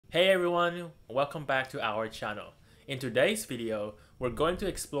Hey everyone, welcome back to our channel. In today's video, we're going to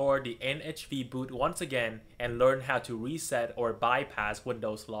explore the NHV Boot once again and learn how to reset or bypass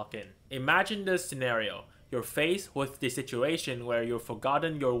Windows login. Imagine this scenario. You're faced with the situation where you've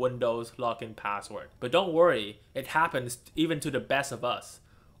forgotten your Windows login password. But don't worry, it happens even to the best of us.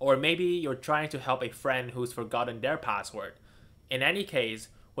 Or maybe you're trying to help a friend who's forgotten their password. In any case,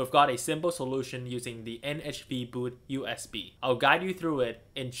 we've got a simple solution using the NHV Boot USB. I'll guide you through it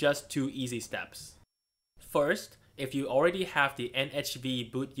in just 2 easy steps. First, if you already have the NHV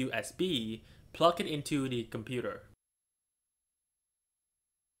Boot USB, plug it into the computer.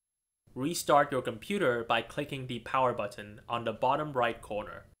 Restart your computer by clicking the power button on the bottom right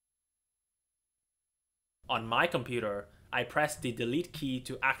corner. On my computer, I press the delete key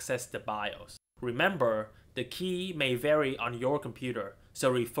to access the BIOS. Remember, the key may vary on your computer, so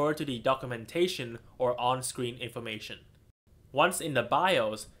refer to the documentation or on-screen information. Once in the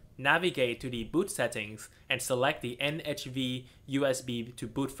BIOS, navigate to the boot settings and select the NHV USB to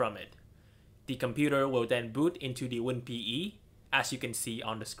boot from it. The computer will then boot into the WinPE, as you can see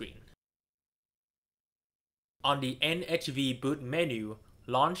on the screen. On the NHV Boot menu,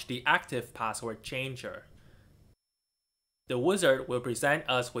 launch the Active Password Changer. The wizard will present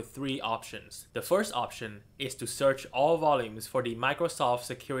us with 3 options. The first option is to search all volumes for the Microsoft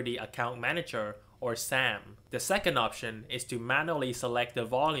Security Account Manager or SAM. The second option is to manually select the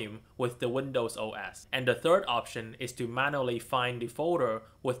volume with the Windows OS. And the third option is to manually find the folder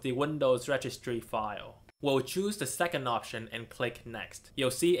with the Windows registry file. We'll choose the second option and click Next.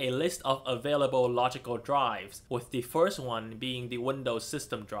 You'll see a list of available logical drives, with the first one being the Windows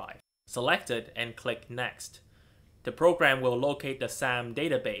System Drive. Select it and click Next. The program will locate the SAM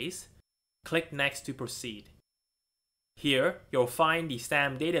database. Click Next to proceed. Here, you'll find the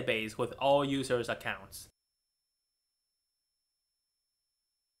SAM database with all users' accounts.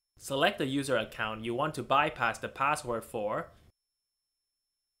 Select the user account you want to bypass the password for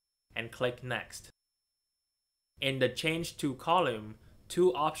and click Next. In the Change To column,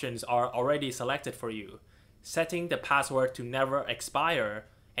 2 options are already selected for you: setting the password to never expire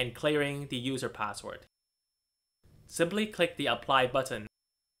and clearing the user password. Simply click the Apply button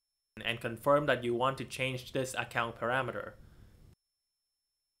and confirm that you want to change this account parameter.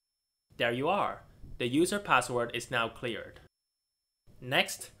 There you are. The user password is now cleared.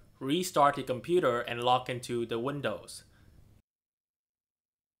 Next, restart the computer and log into the Windows.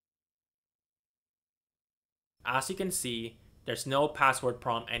 As you can see, there's no password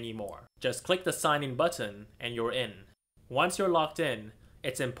prompt anymore. Just click the Sign In button and you're in. Once you're logged in,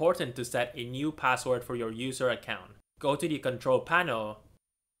 it's important to set a new password for your user account. Go to the Control panel,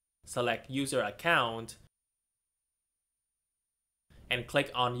 select User Account, and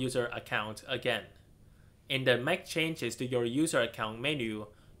click on User Account again. In the Make Changes to Your User Account menu,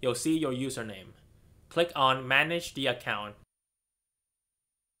 you'll see your username. Click on Manage the Account,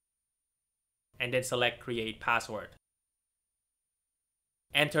 and then select Create Password.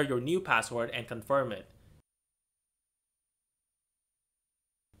 Enter your new password and confirm it.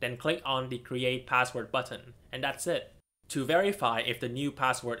 Then click on the Create Password button, and that's it. To verify if the new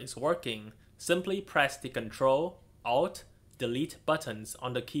password is working, simply press the Ctrl, Alt, Delete buttons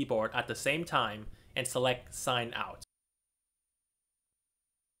on the keyboard at the same time and select Sign Out.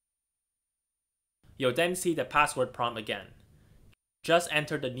 You'll then see the password prompt again. Just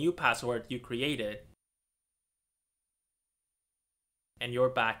enter the new password you created, and you're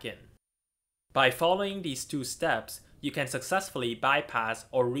back in. By following these 2 steps, you can successfully bypass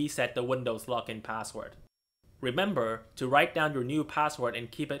or reset the Windows login password. Remember to write down your new password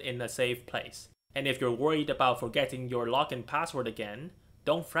and keep it in a safe place. And if you're worried about forgetting your login password again,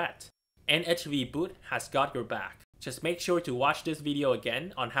 don't fret. NHV Boot has got your back. Just make sure to watch this video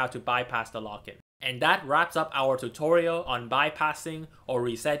again on how to bypass the login. And that wraps up our tutorial on bypassing or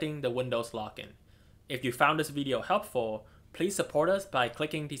resetting the Windows login. If you found this video helpful, please support us by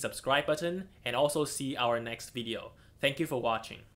clicking the subscribe button and also see our next video. Thank you for watching.